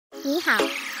你好，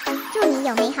祝你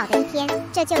有美好的一天。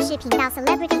这就是频道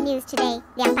Celebrity News Today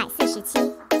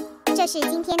 247。这是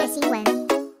今天的新闻。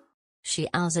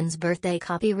Xiao Zhan's birthday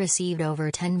copy received over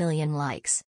 10 million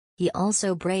likes. He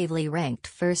also bravely ranked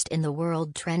first in the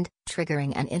world trend,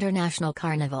 triggering an international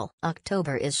carnival.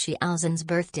 October is Xiao Zhan's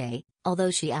birthday, although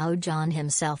Xiao Zhan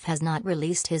himself has not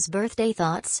released his birthday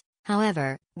thoughts.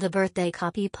 However, the birthday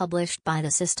copy published by the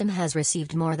system has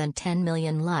received more than 10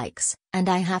 million likes, and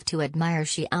I have to admire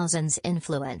Xiao Zhan's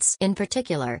influence. In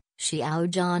particular, Xiao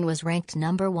Zhan was ranked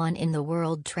number 1 in the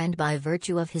world trend by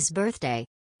virtue of his birthday.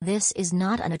 This is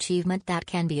not an achievement that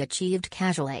can be achieved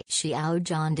casually. Xiao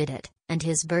Zhan did it, and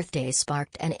his birthday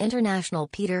sparked an international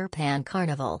Peter Pan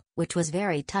carnival, which was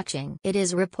very touching. It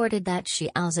is reported that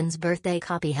Xiao Zhan's birthday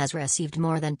copy has received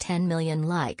more than 10 million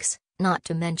likes, not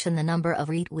to mention the number of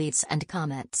retweets and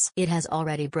comments. It has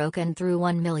already broken through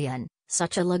 1 million,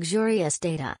 such a luxurious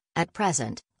data. At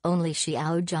present, only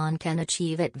Xiao Zhan can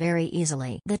achieve it very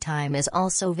easily. The time is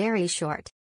also very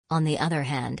short. On the other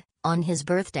hand, on his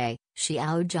birthday,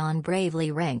 Xiao Zhan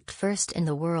bravely ranked first in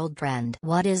the world trend.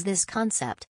 What is this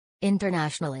concept?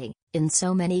 Internationally, in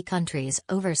so many countries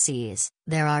overseas,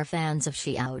 there are fans of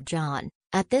Xiao Zhan.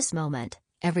 At this moment,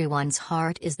 everyone's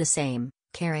heart is the same,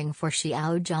 caring for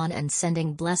Xiao Zhan and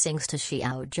sending blessings to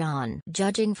Xiao Zhan.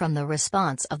 Judging from the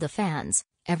response of the fans,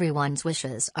 everyone's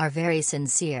wishes are very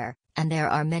sincere, and there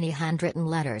are many handwritten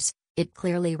letters. It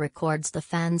clearly records the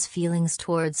fans' feelings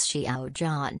towards Xiao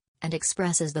Zhan, and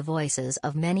expresses the voices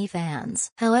of many fans.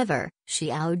 However,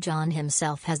 Xiao Zhan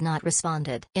himself has not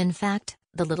responded. In fact,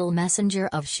 the little messenger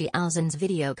of Xiao Zhan's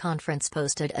video conference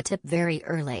posted a tip very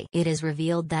early. It is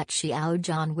revealed that Xiao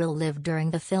Zhan will live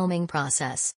during the filming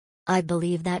process. I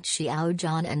believe that Xiao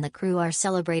Zhan and the crew are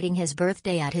celebrating his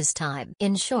birthday at his time.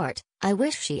 In short, I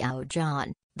wish Xiao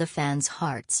Zhan, the fans'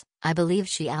 hearts. I believe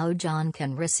Xiao Zhan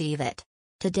can receive it.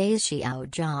 Today's Xiao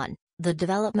Zhan, the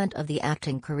development of the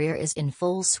acting career is in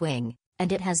full swing,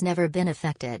 and it has never been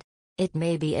affected. It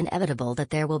may be inevitable that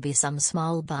there will be some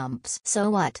small bumps. So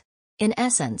what? In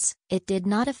essence, it did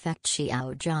not affect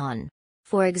Xiao Zhan.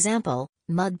 For example,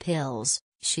 mud pills.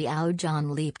 Xiao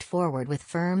Zhan leaped forward with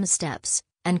firm steps,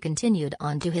 and continued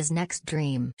on to his next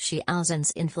dream. Xiao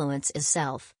Zhan's influence is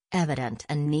self-evident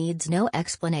and needs no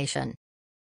explanation.